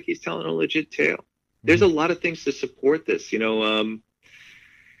 I feel like he's telling a legit tale. There's a lot of things to support this, and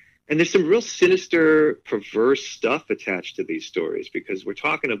there's some real sinister, perverse stuff attached to these stories because we're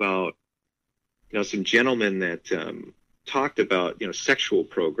talking about, some gentlemen that talked about, sexual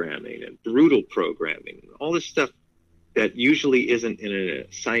programming and brutal programming, all this stuff that usually isn't in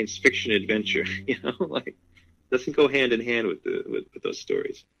a science fiction adventure, doesn't go hand in hand with those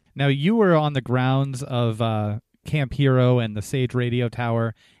stories. Now, you were on the grounds of Camp Hero and the Sage Radio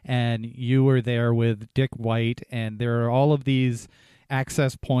Tower, and you were there with Dick White, and there are all of these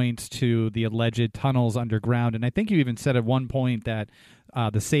access points to the alleged tunnels underground. And I think you even said at one point that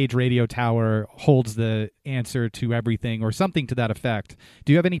the Sage radio tower holds the answer to everything, or something to that effect.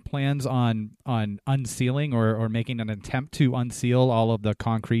 Do you have any plans on unsealing or making an attempt to unseal all of the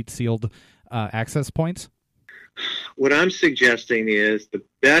concrete sealed access points? What I'm suggesting is the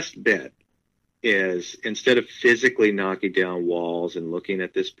best bet is, instead of physically knocking down walls and looking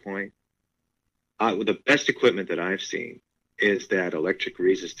at this point, the best equipment that I've seen is that electric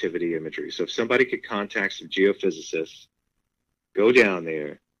resistivity imagery. So if somebody could contact some geophysicists, go down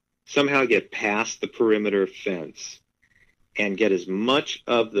there, somehow get past the perimeter fence, and get as much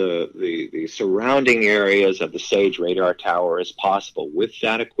of the surrounding areas of the Sage radar tower as possible with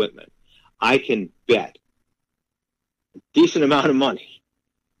that equipment, I can bet a decent amount of money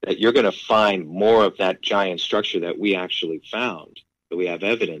that you're going to find more of that giant structure that we actually found, that we have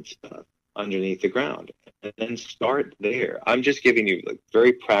evidence of, underneath the ground. And then start there. I'm just giving you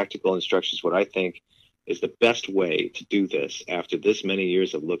very practical instructions, what I think is the best way to do this after this many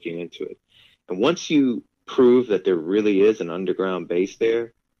years of looking into it. And once you prove that there really is an underground base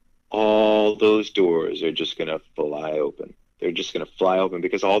there, all those doors are just going to fly open. They're just going to fly open,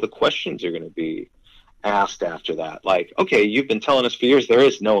 because all the questions are going to be asked after that. Like, okay, you've been telling us for years there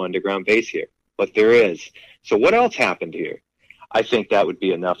is no underground base here, but there is. So what else happened here? I think that would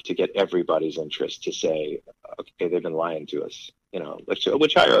be enough to get everybody's interest to say, okay, they've been lying to us,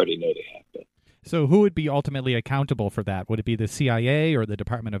 which I already know they have been. So who would be ultimately accountable for that? Would it be the CIA or the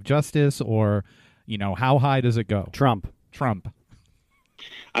Department of Justice, or, how high does it go? Trump.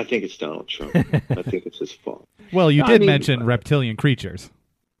 I think it's Donald Trump. I think it's his fault. Well, you did mention reptilian creatures.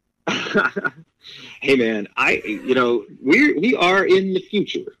 Hey man, we are in the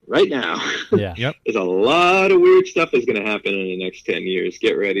future right now. Yeah. Yep. There's a lot of weird stuff that's going to happen in the next 10 years.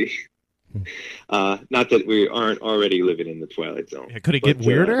 Get ready. Not that we aren't already living in the Twilight Zone. Yeah, could it get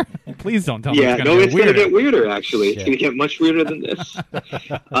weirder? Please don't tell me. Yeah, it's going to get weirder. Actually, it's going to get much weirder than this.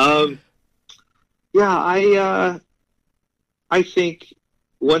 I think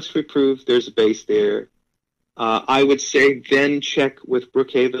once we prove there's a base there, I would say then check with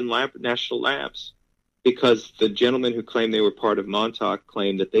Brookhaven National Labs, because the gentlemen who claimed they were part of Montauk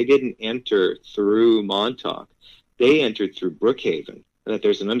claimed that they didn't enter through Montauk. They entered through Brookhaven, and that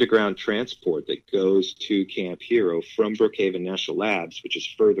there's an underground transport that goes to Camp Hero from Brookhaven National Labs, which is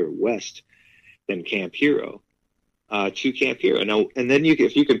further west than Camp Hero, to Camp Hero. Now, and then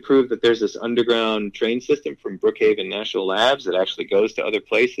if you can prove that there's this underground train system from Brookhaven National Labs that actually goes to other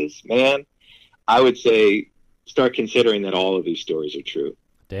places, man, I would say start considering that all of these stories are true.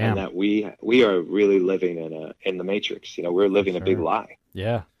 Damn. And that we are really living in the Matrix. We're living a big lie.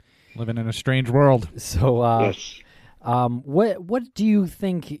 Yeah. Living in a strange world. So, yes. What do you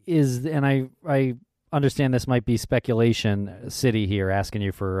think is, and I understand this might be speculation city here asking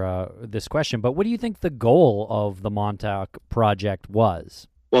you for this question, but what do you think the goal of the Montauk project was?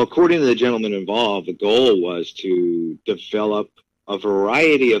 Well, according to the gentleman involved, the goal was to develop a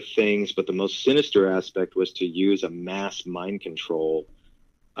variety of things, but the most sinister aspect was to use a mass mind control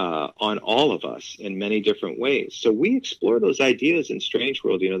on all of us in many different ways. So we explore those ideas in Strange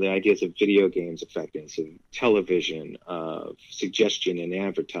World, the ideas of video games affecting us, of television, of suggestion in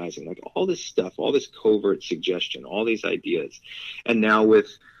advertising, like all this stuff, all this covert suggestion, all these ideas. And now and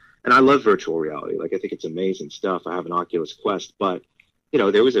I love virtual reality. I think it's amazing stuff. I have an Oculus Quest, but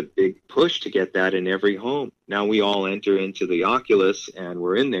there was a big push to get that in every home. Now we all enter into the Oculus and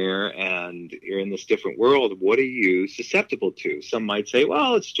we're in there and you're in this different world. What are you susceptible to? Some might say,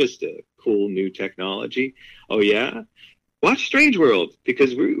 well, it's just a cool new technology. Oh yeah? Watch Strange World,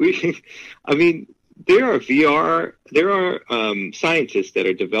 because there are scientists that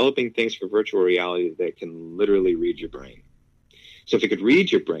are developing things for virtual reality that can literally read your brain. So if it could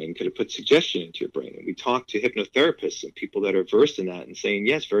read your brain, could it put suggestion into your brain? And we talk to hypnotherapists and people that are versed in that and saying,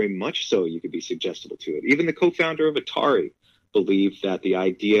 yes, very much so, you could be suggestible to it. Even the co-founder of Atari believed that the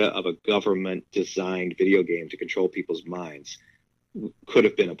idea of a government-designed video game to control people's minds could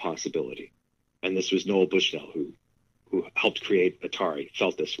have been a possibility. And this was Noel Bushnell, who helped create Atari,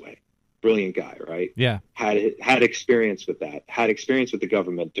 felt this way. Brilliant guy, right? Yeah. Had experience with that, had experience with the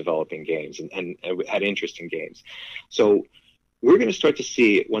government developing games and had interest in games. So we're going to start to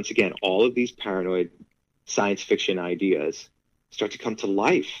see, once again, all of these paranoid science fiction ideas start to come to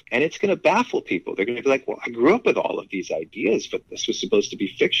life. And it's going to baffle people. They're going to be like, well, I grew up with all of these ideas, but this was supposed to be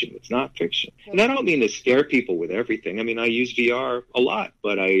fiction. It's not fiction. And I don't mean to scare people with everything. I use VR a lot,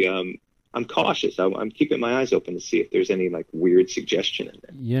 but I I'm cautious. I'm keeping my eyes open to see if there's any like weird suggestion in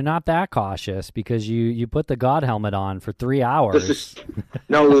there. You're not that cautious because you put the God helmet on for 3 hours.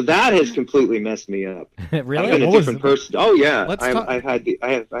 No, that has completely messed me up. Really? I've been a different person. Oh yeah,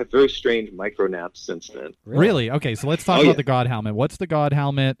 I have very strange micro naps since then. Really? Okay, so let's talk about the God helmet. What's the God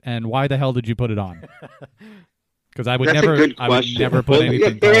helmet, and why the hell did you put it on? Because I would That's never, a good I would question. never put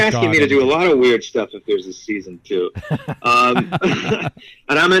anything. They're asking me to do a lot of weird stuff if there's a season 2. And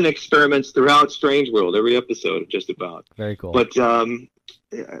I'm in experiments throughout Strange World, every episode, just about. Very cool. But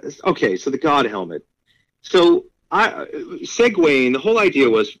okay, so the God helmet. So segueing, the whole idea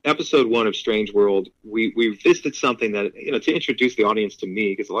was episode 1 of Strange World. We visited something that, to introduce the audience to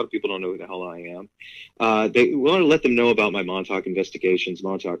me, because a lot of people don't know who the hell I am. They want to let them know about my Montauk investigations,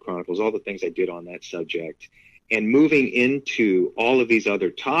 Montauk Chronicles, all the things I did on that subject. And moving into all of these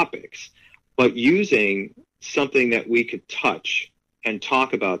other topics, but using something that we could touch and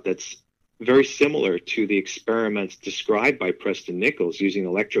talk about that's very similar to the experiments described by Preston Nichols using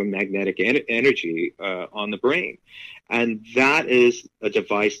electromagnetic energy on the brain. And that is a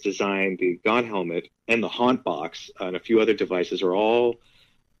device designed, the God helmet and the Haunt Box and a few other devices are all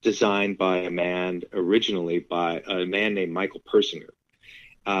designed by originally by a man named Michael Persinger.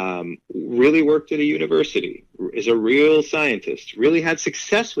 Really worked at a university, is a real scientist, really had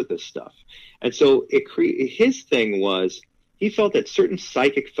success with this stuff. And so his thing was, he felt that certain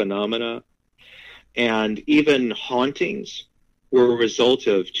psychic phenomena and even hauntings were a result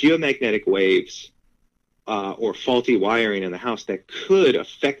of geomagnetic waves or faulty wiring in the house that could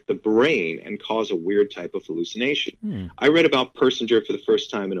affect the brain and cause a weird type of hallucination. I read about Persinger for the first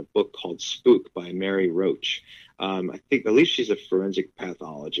time in a book called Spook by Mary Roach. I believe she's a forensic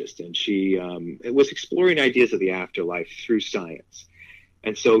pathologist, and she was exploring ideas of the afterlife through science.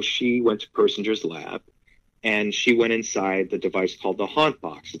 And so she went to Persinger's lab, and she went inside the device called the Haunt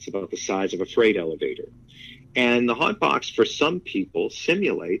Box. It's about the size of a freight elevator. And the Haunt Box, for some people,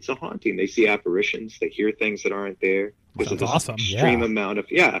 simulates a haunting. They see apparitions, they hear things that aren't there. Because of this awesome. extreme amount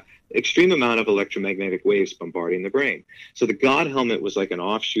of electromagnetic waves bombarding the brain. So the God helmet was like an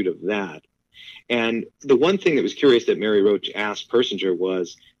offshoot of that. And the one thing that was curious that Mary Roach asked Persinger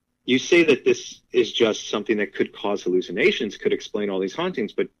was, you say that this is just something that could cause hallucinations, could explain all these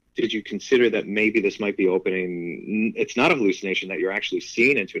hauntings, but did you consider that maybe this might be opening, it's not a hallucination, that you're actually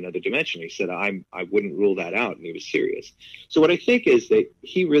seeing into another dimension? He said, I wouldn't rule that out, and he was serious. So what I think is that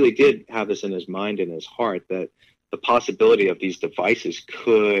he really did have this in his mind and his heart, that the possibility of these devices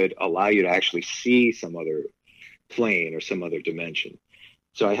could allow you to actually see some other plane or some other dimension.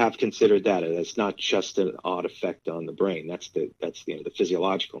 So I have considered that. It's not just an odd effect on the brain. That's the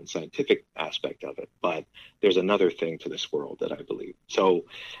physiological and scientific aspect of it. But there's another thing to this world that I believe. So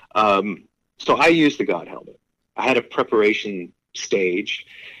I used the God helmet. I had a preparation stage.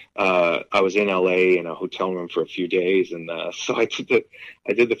 I was in LA in a hotel room for a few days, and so I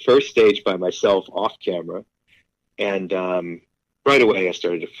did the first stage by myself off camera, and right away I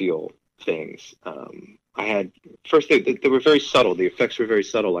started to feel things. They were very subtle. The effects were very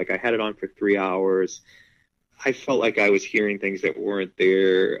subtle. Like I had it on for 3 hours. I felt like I was hearing things that weren't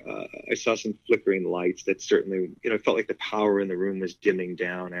there. I saw some flickering lights that certainly, I felt like the power in the room was dimming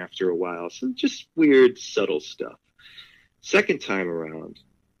down after a while. So just weird, subtle stuff. Second time around,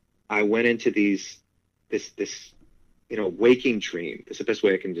 I went into this waking dream. That's the best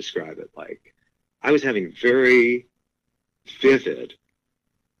way I can describe it. Like I was having very vivid,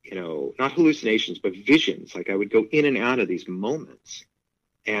 not hallucinations, but visions. Like I would go in and out of these moments,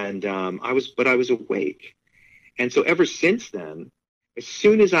 and I was awake. And so ever since then, as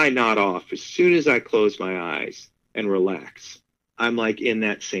soon as I nod off, as soon as I close my eyes and relax, I'm like in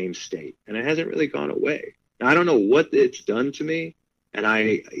that same state, and it hasn't really gone away. Now, I don't know what it's done to me, and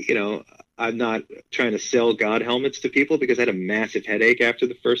I'm not trying to sell God helmets to people because I had a massive headache after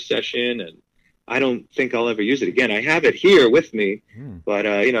the first session, and I don't think I'll ever use it again. I have it here with me, but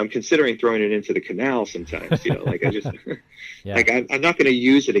I'm considering throwing it into the canal sometimes. Like I just, I'm not going to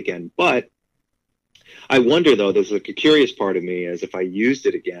use it again. But I wonder, though, there's like a curious part of me is if I used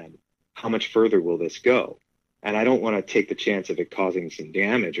it again, how much further will this go? And I don't want to take the chance of it causing some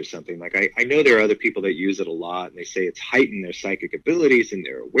damage or something. Like I know there are other people that use it a lot, and they say it's heightened their psychic abilities and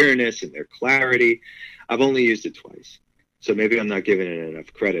their awareness and their clarity. I've only used it twice. So maybe I'm not giving it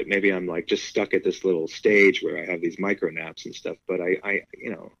enough credit. Maybe I'm like just stuck at this little stage where I have these micro naps and stuff. But I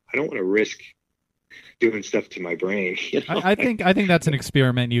don't want to risk doing stuff to my brain. I think that's an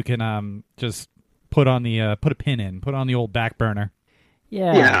experiment you can just put on the put a pin in, put on the old back burner.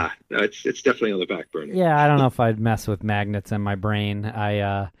 Yeah, no, it's definitely on the back burner. Yeah, I don't know if I'd mess with magnets in my brain.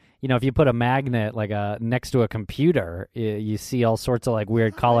 If you put a magnet next to a computer, you see all sorts of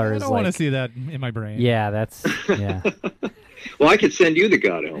weird colors. I don't want to see that in my brain. Yeah, yeah. Well, I could send you the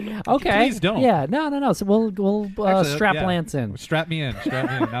God helmet. Okay. Please don't. Yeah, no. So we'll Actually, strap Lance in. Strap me in.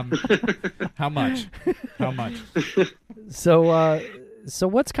 How much? So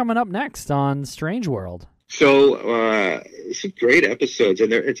what's coming up next on Strange World? So some great episodes,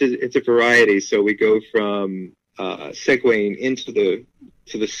 and it's a variety. So we go from segueing into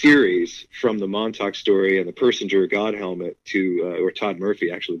the series from the Montauk story and the Persinger God helmet to where Todd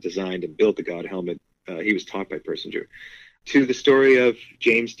Murphy actually designed and built the God helmet. He was taught by Persinger, to the story of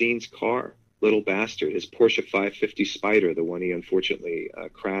James Dean's car, Little Bastard, his Porsche 550 Spider, the one he unfortunately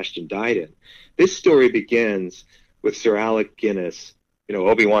crashed and died in. This story begins with Sir Alec Guinness,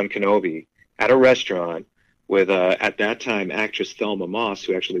 Obi-Wan Kenobi, at a restaurant with, at that time, actress Thelma Moss,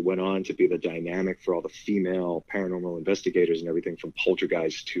 who actually went on to be the dynamic for all the female paranormal investigators and everything from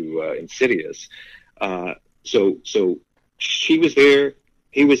Poltergeist to Insidious. So she was there,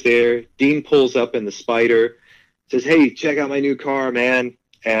 he was there. Dean pulls up in the Spider, says, "Hey, check out my new car, man."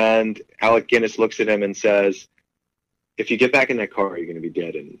 And Alec Guinness looks at him and says, "If you get back in that car, you're going to be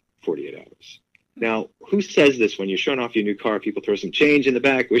dead in 48 hours. Now, who says this when you're showing off your new car? People throw some change in the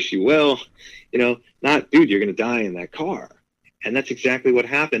back, wish you well. Not, dude, you're going to die in that car. And that's exactly what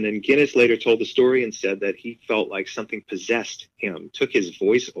happened. And Guinness later told the story and said that he felt like something possessed him, took his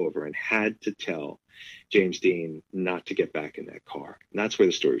voice over, and had to tell James Dean not to get back in that car. And that's where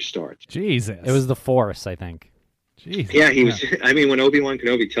the story starts. Jesus. It was the Force, I think. Jesus. Yeah, he was. I mean, when Obi-Wan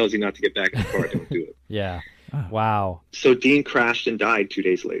Kenobi tells you not to get back in the car, don't do it. Yeah. Wow. So Dean crashed and died 2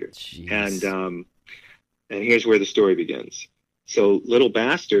 days later. Jeez. And here's where the story begins. So Little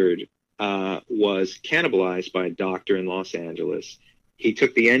Bastard was cannibalized by a doctor in Los Angeles. He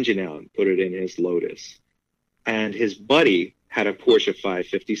took the engine out and put it in his Lotus. And his buddy had a Porsche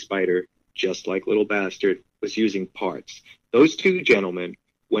 550 Spider, just like Little Bastard, was using parts. Those two gentlemen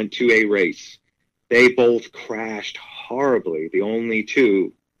went to a race. They both crashed horribly, the only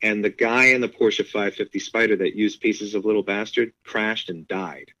two. And the guy in the Porsche 550 Spider that used pieces of Little Bastard crashed and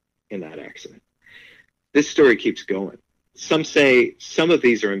died in that accident. This story keeps going. Some say some of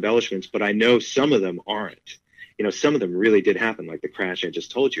these are embellishments, but I know some of them aren't. Some of them really did happen, like the crash I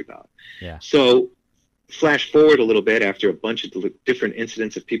just told you about. Yeah. So flash forward a little bit after a bunch of different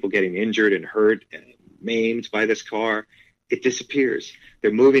incidents of people getting injured and hurt and maimed by this car. It disappears.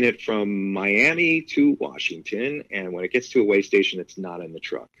 They're moving it from Miami to Washington, and when it gets to a way station, it's not in the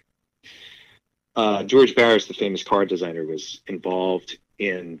truck. George Barris, the famous car designer, was involved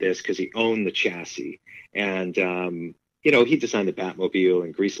in this because he owned the chassis. And, he designed the Batmobile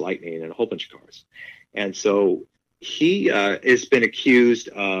and Grease Lightning and a whole bunch of cars. And so he has been accused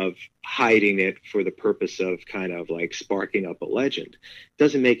of hiding it for the purpose of kind of like sparking up a legend.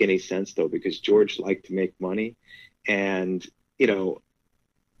 Doesn't make any sense, though, because George liked to make money. And,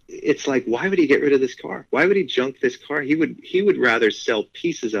 it's like, why would he get rid of this car? Why would he junk this car? He would rather sell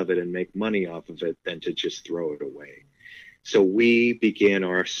pieces of it and make money off of it than to just throw it away. So we began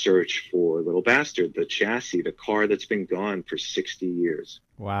our search for Little Bastard, the chassis, the car that's been gone for 60 years.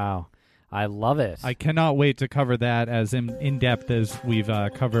 Wow. I love it. I cannot wait to cover that as in depth as we've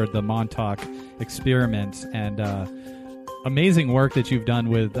covered the Montauk experiment, and amazing work that you've done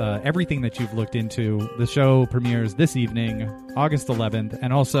with everything that you've looked into. The show premieres this evening, August 11th.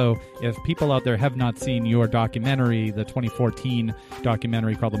 And also, if people out there have not seen your documentary, the 2014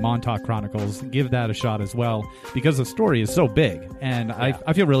 documentary called The Montauk Chronicles, give that a shot as well, because the story is so big. And yeah.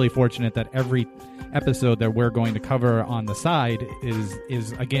 I feel really fortunate that every episode that we're going to cover on the side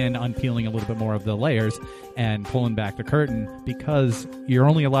is again unpeeling a little bit more of the layers and pulling back the curtain, because you're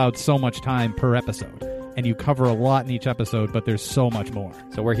only allowed so much time per episode. And you cover a lot in each episode, but there's so much more.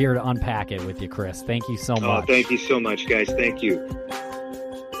 So we're here to unpack it with you, Chris. Thank you so much. Oh, thank you so much, guys. Thank you.